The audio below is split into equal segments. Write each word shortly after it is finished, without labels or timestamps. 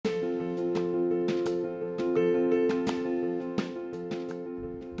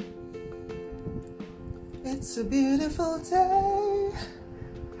It's a beautiful day.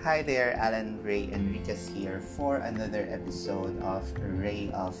 Hi there, Alan Ray Enriquez here for another episode of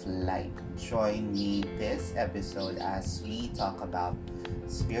Ray of Light. Join me this episode as we talk about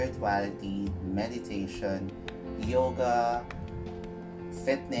spirituality, meditation, yoga,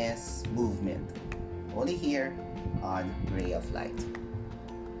 fitness, movement. Only here on Ray of Light.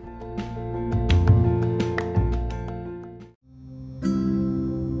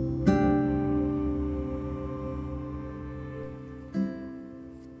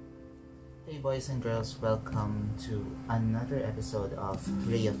 Boys and girls, welcome to another episode of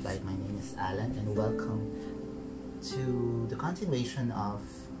Ray of Light. My name is Alan and welcome to the continuation of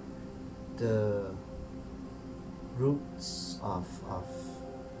the roots of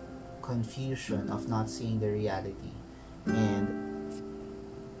confusion, of not seeing the reality. And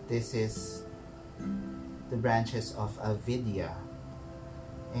this is the branches of avidya.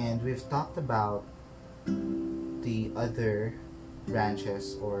 And we've talked about the other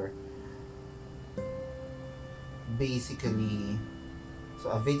branches, or basically,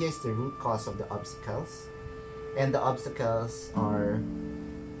 so avidya is the root cause of the obstacles, and the obstacles are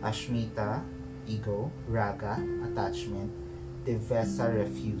ashmita, ego; raga, attachment; devesa,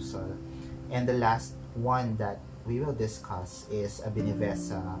 refusal; and the last one that we will discuss is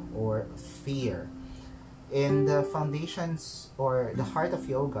abhinivesa, or fear. In the foundations, or the heart of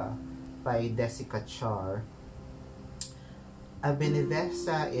yoga by Desika Char,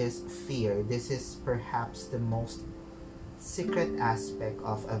 abhinivesa is fear. This is perhaps the most secret aspect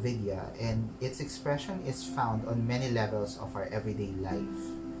of avidya, and its expression is found on many levels of our everyday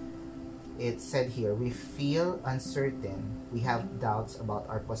life. It's said here, we feel uncertain, we have doubts about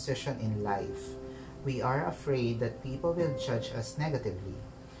our position in life. We are afraid that people will judge us negatively.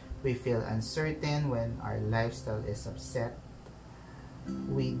 We feel uncertain when our lifestyle is upset.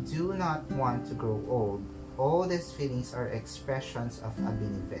 We do not want to grow old. All these feelings are expressions of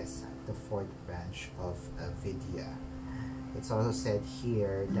abhinivesa, the fourth branch of avidya. It's also said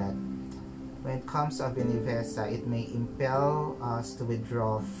here that when it comes to abhinivesa, it may impel us to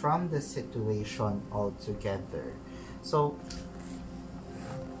withdraw from the situation altogether. So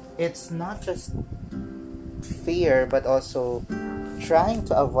it's not just fear, but also trying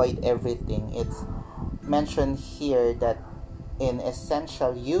to avoid everything. It's mentioned here that in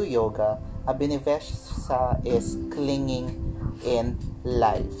Essential You Yoga, abhinivesa is clinging in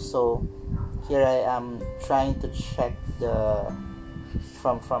life. So here I am trying to check the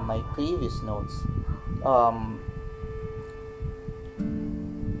from my previous notes.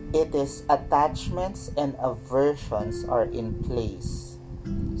 It is attachments and aversions are in place.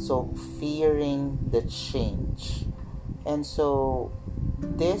 So fearing the change. And so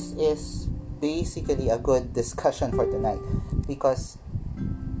this is basically a good discussion for tonight, because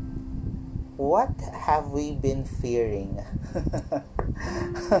what have we been fearing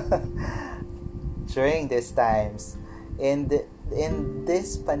during these times, in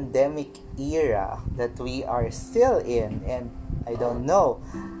this pandemic era that we are still in? And I don't know,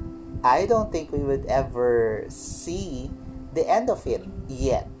 I don't think we would ever see the end of it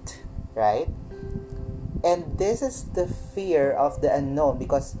yet, right? And this is the fear of the unknown,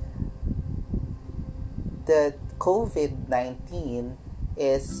 because the COVID-19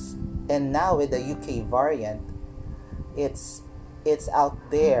 is, and now with the UK variant, it's out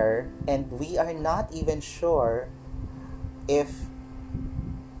there, and we are not even sure if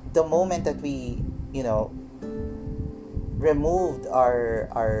the moment that we removed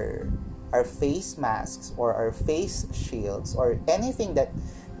our face masks or our face shields or anything that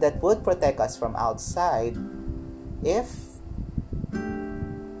would protect us from outside, if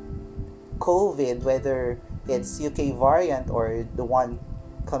COVID, whether it's UK variant or the one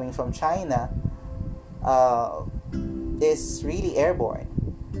coming from China, is really airborne,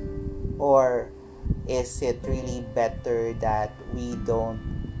 or is it really better that we don't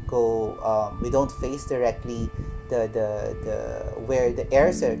face directly the where the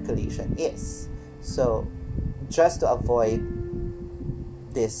air circulation is, so just to avoid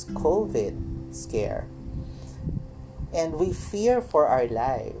this COVID scare? And we fear for our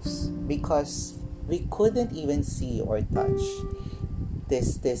lives because we couldn't even see or touch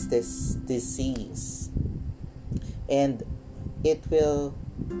this disease, and it will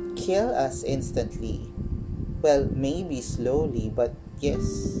kill us instantly. Well, maybe slowly, but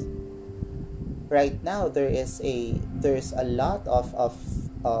yes. Right now there's a lot of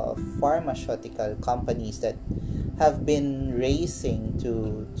pharmaceutical companies that have been racing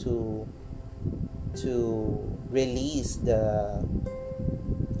to release the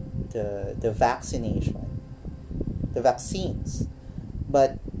vaccines,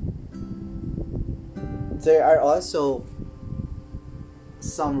 but there are also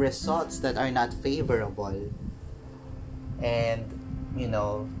some results that are not favorable, and you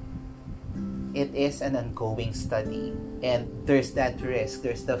know, it is an ongoing study, and there's that risk,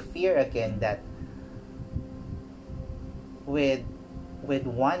 there's the fear again that with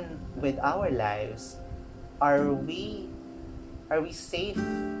with our lives, are we safe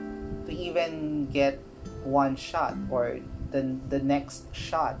to even get one shot or the next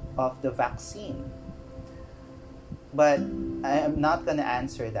shot of the vaccine? But I am not gonna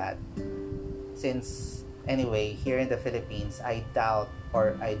answer that, since anyway, here in the Philippines, I doubt,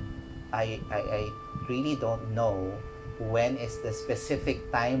 or I really don't know when is the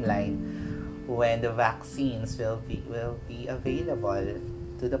specific timeline when the vaccines will be available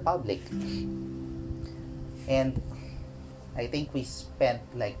to the public. And I think we spent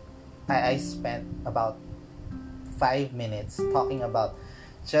I spent about 5 minutes talking about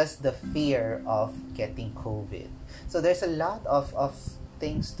just the fear of getting COVID. So there's a lot of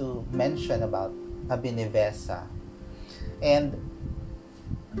things to mention about Abinivesa. And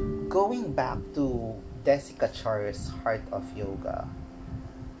going back to Desikacharya's Heart of Yoga,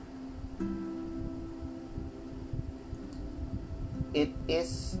 it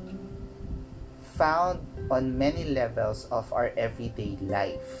is found on many levels of our everyday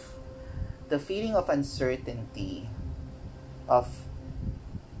life. The feeling of uncertainty, of,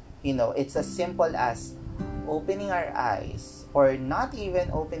 it's as simple as opening our eyes, or not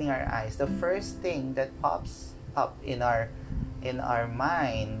even opening our eyes. The first thing that pops up in our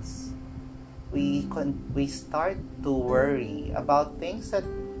minds, we start to worry about things that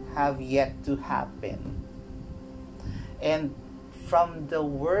have yet to happen. And from the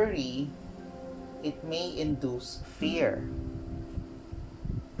worry, it may induce fear.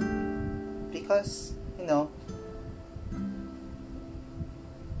 Because,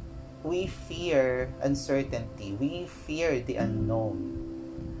 we fear uncertainty. We fear the unknown.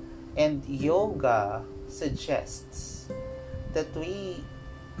 And yoga suggests that we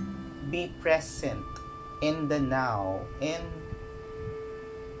be present in the now, in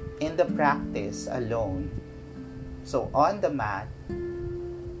the practice alone. So on the mat,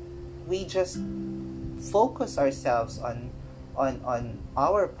 we just focus ourselves on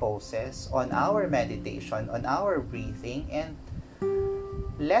our poses, on our meditation, on our breathing, and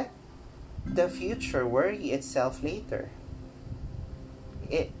let the future worry itself later.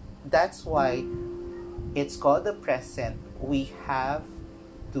 That's why it's called the present. We have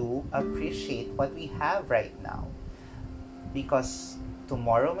to appreciate what we have right now, because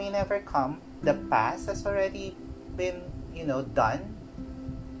tomorrow may never come. The past has already been, done.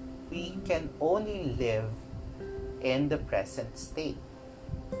 We can only live in the present state.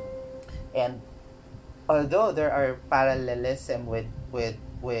 And although there are parallelism with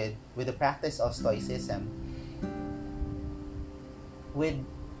the practice of Stoicism, with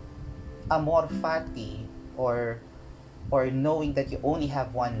amor fati, or knowing that you only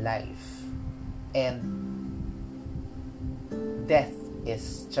have one life, and death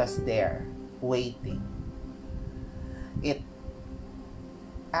is just there waiting, it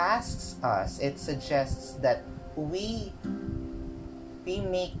suggests that we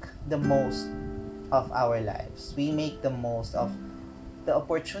make the most of our lives. We make the most of the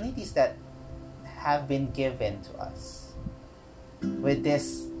opportunities that have been given to us with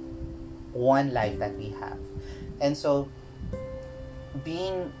this one life that we have. And so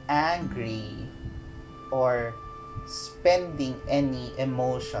being angry or spending any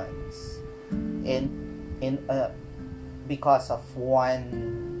emotions because of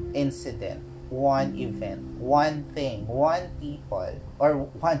one incident, one event, one thing, one people, or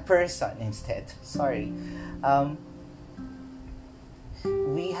one person instead,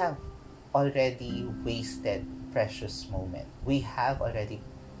 we have already wasted precious moment. We have already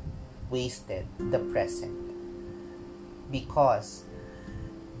wasted the present, because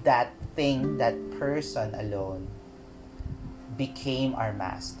that thing, that person alone became our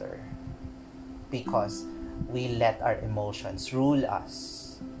master, because we let our emotions rule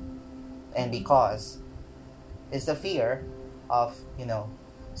us, and because it's the fear of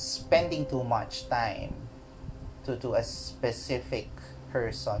spending too much time to a specific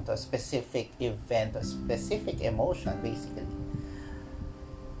person, to a specific event, a specific emotion. Basically,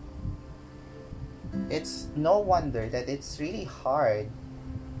 it's no wonder that it's really hard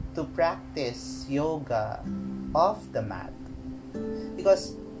to practice yoga off the mat,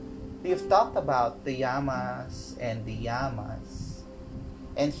 because we've talked about the yamas and the yamas,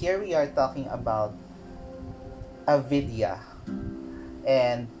 and here we are talking about avidya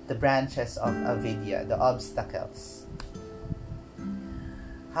and the branches of avidya, the obstacles.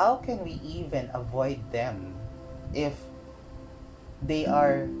 how can we even avoid them if they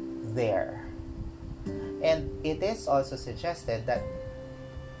are there? And it is also suggested that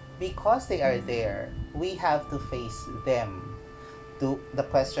because they are there, we have to face them. The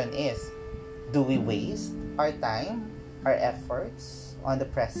question is, do we waste our time, our efforts on the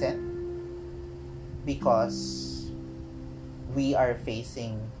present because we are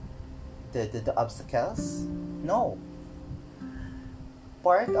facing the obstacles? No.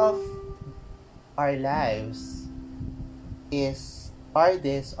 Part of our lives are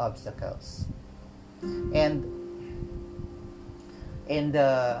these obstacles. And in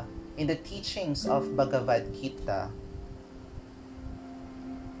the teachings of Bhagavad Gita,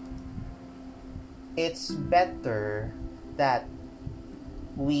 it's better that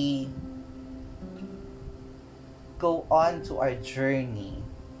we go on to our journey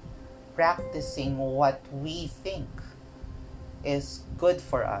practicing what we think is good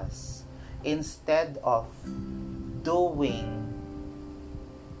for us instead of doing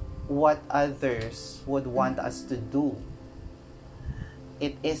what others would want us to do.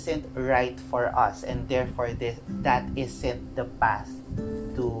 It isn't right for us, and therefore that isn't the path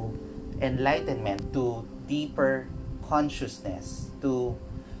to enlightenment, to deeper consciousness, to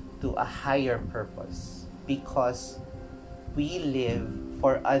a higher purpose, because we live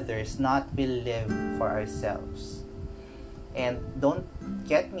for others, not we live for ourselves. And don't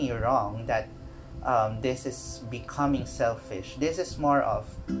get me wrong that this is becoming selfish. This is more of,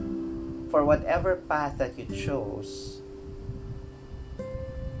 for whatever path that you chose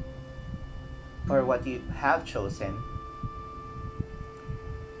or what you have chosen,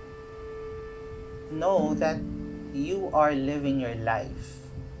 know that you are living your life.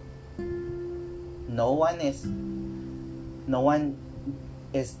 No one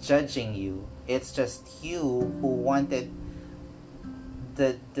is judging you. It's just you who wanted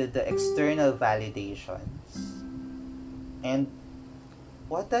the external validations. And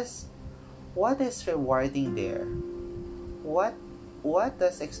what is rewarding there? What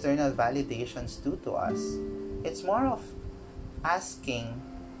does external validations do to us? It's more of asking,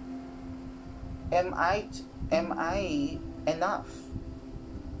 am I enough?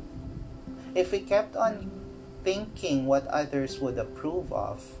 If we kept on thinking what others would approve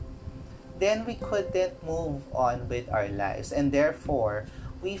of, then we couldn't move on with our lives, and therefore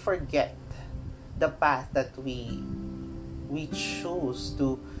we forget the path that we choose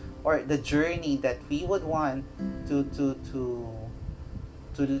to, or the journey that we would want to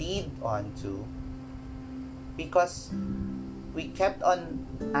lead on to, because we kept on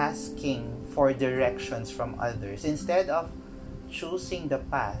asking for directions from others instead of choosing the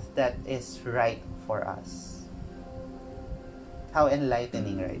path that is right for us. How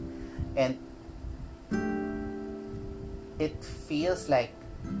enlightening, right? And it feels like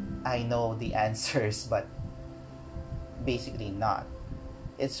I know the answers, but basically not.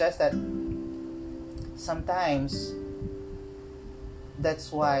 It's just that sometimes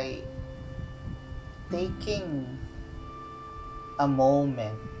that's why taking a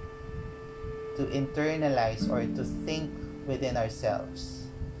moment to internalize or to think within ourselves,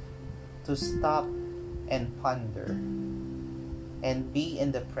 to stop and ponder and be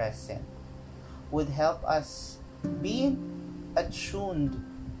in the present, would help us be attuned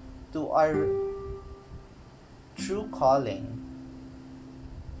to our true calling.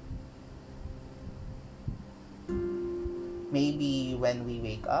 Maybe when we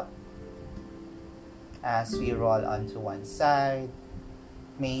wake up, as we roll onto one side,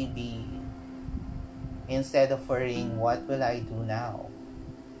 maybe instead of worrying, what will I do now?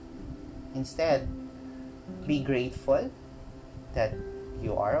 Instead, be grateful that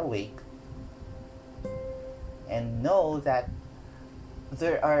you are awake, and know that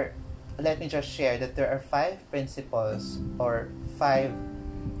let me just share that there are 5 principles or 5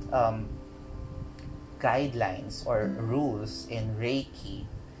 guidelines or rules in Reiki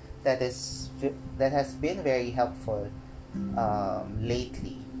that has been very helpful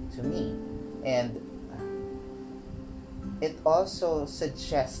lately to me. And it also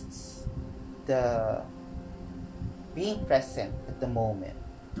suggests the being present at the moment.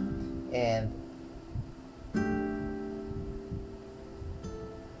 And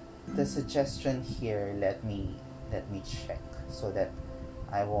the suggestion here, let me check so that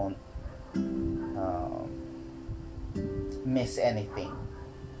I won't miss anything.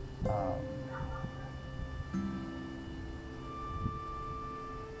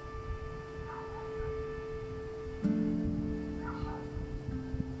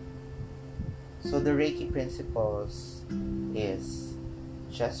 So the Reiki principles is,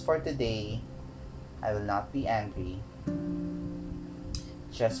 just for today, I will not be angry.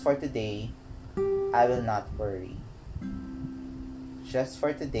 Just for today, I will not worry. Just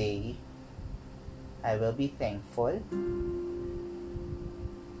for today, I will be thankful.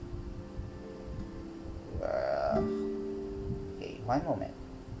 Okay, one moment.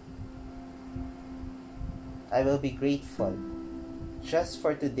 I will be grateful. Just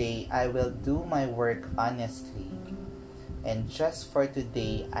for today, I will do my work honestly. And just for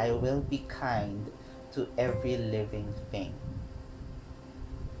today, I will be kind to every living thing.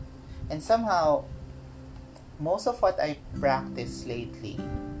 And somehow, most of what I practice lately,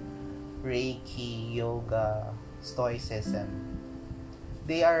 Reiki, yoga, Stoicism,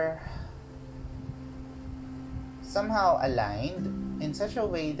 they are somehow aligned in such a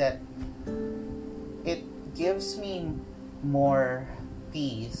way that it gives me more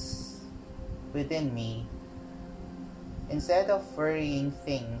peace within me instead of worrying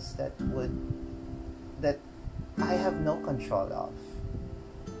things that I have no control of.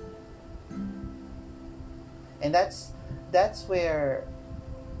 And that's where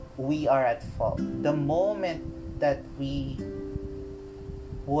we are at fault. The moment that we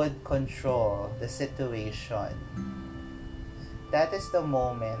would control the situation, that is the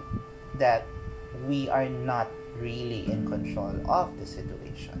moment that we are not really in control of the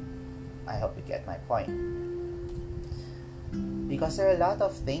situation. I hope you get my point. Because there are a lot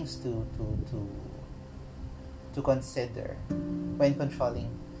of things to consider when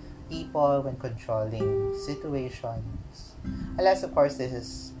controlling people, when controlling situations. Unless, of course, this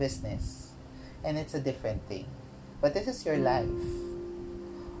is business and it's a different thing. But this is your life.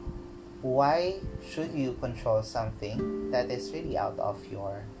 Why should you control something that is really out of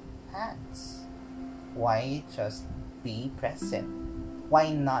your hands? Why just be present?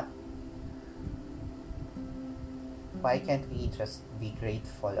 Why not? Why can't we just be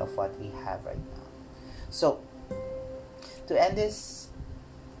grateful of what we have right now? So, to end this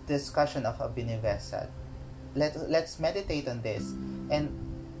discussion of Abhinivesad, let's meditate on this and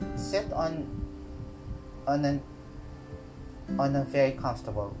sit on a very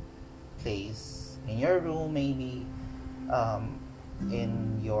comfortable place in your room, maybe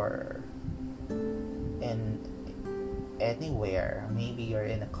in anywhere. Maybe you're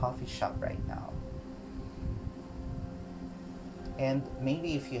in a coffee shop right now, and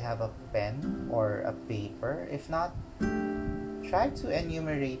maybe if you have a pen or a paper, if not, try to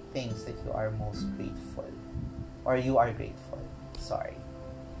enumerate things that you are most grateful, or you are grateful, sorry.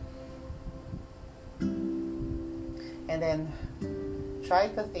 And then try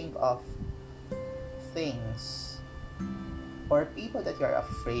to think of things or people that you're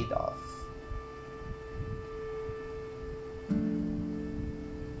afraid of.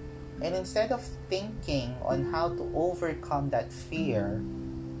 And instead of thinking on how to overcome that fear,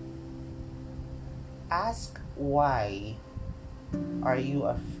 ask why are you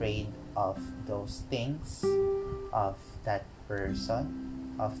afraid of those things, of that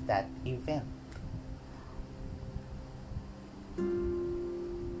person, of that event.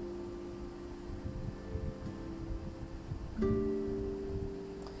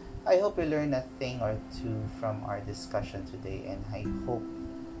 I hope you learned a thing or two from our discussion today, and I hope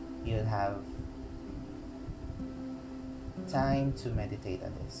you'll have time to meditate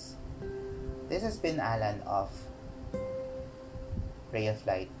on this. This has been Alan of Ray of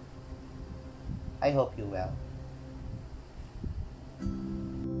Light. I hope you well.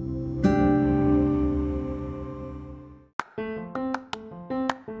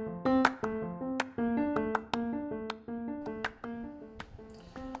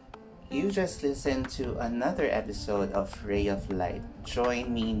 You just listened to another episode of Ray of Light.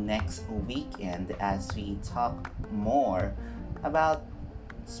 Join me next weekend as we talk more about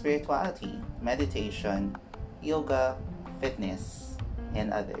spirituality, meditation, yoga, fitness,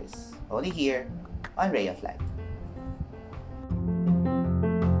 and others. Only here on Ray of Light.